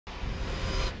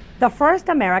The first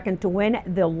American to win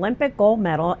the Olympic gold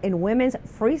medal in women's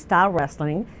freestyle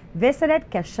wrestling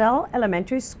visited Cashell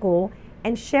Elementary School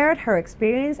and shared her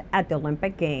experience at the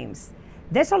Olympic Games.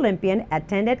 This Olympian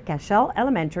attended Cashell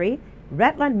Elementary,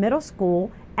 Redland Middle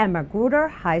School, and Magruder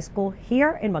High School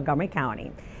here in Montgomery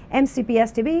County.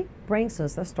 MCPS-TV brings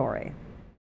us the story.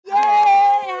 Yay!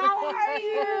 How are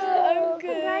you? I'm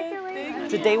good. Congratulations.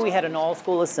 Today we had an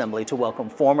all-school assembly to welcome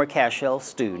former Cashell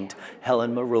student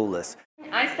Helen Maroulis.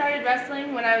 I started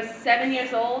wrestling when I was 7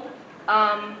 years old.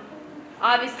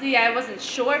 Obviously, I wasn't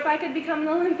sure if I could become an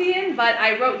Olympian, but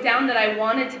I wrote down that I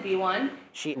wanted to be one.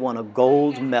 She won a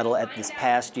gold medal at this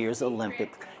past year's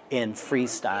Olympics in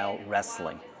freestyle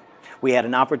wrestling. We had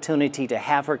an opportunity to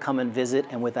have her come and visit,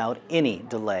 and without any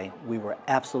delay, we were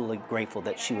absolutely grateful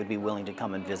that she would be willing to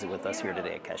come and visit with us here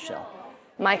today at Cashell.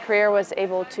 My career was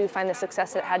able to find the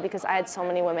success it had because I had so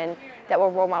many women that were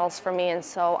role models for me, and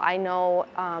so I know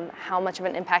how much of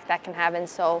an impact that can have. And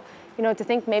so, you know, to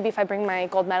think maybe if I bring my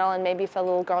gold medal and maybe if a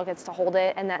little girl gets to hold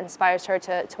it and that inspires her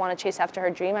to want to chase after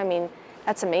her dream, I mean,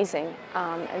 that's amazing.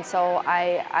 And so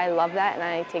I love that, and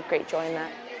I take great joy in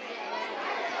that.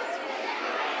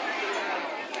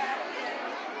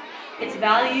 Its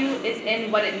value is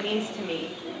in what it means to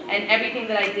me and everything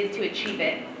that I did to achieve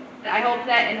it. I hope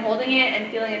that in holding it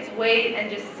and feeling its weight and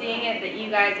just seeing it, that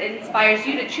you guys, it inspires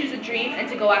you to choose a dream and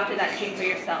to go after that dream for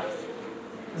yourselves.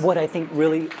 What I think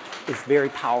really is very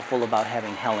powerful about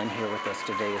having Helen here with us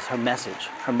today is her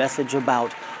message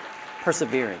about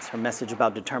perseverance, her message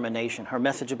about determination, her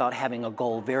message about having a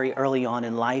goal very early on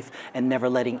in life and never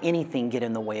letting anything get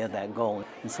in the way of that goal.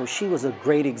 And so she was a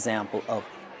great example of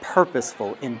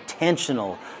purposeful,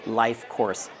 intentional life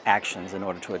course actions in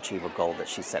order to achieve a goal that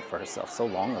she set for herself so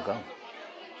long ago.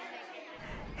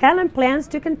 Helen plans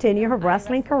to continue her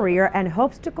wrestling career and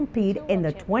hopes to compete in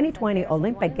the 2020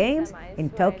 Olympic Games in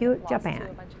Tokyo,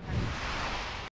 Japan.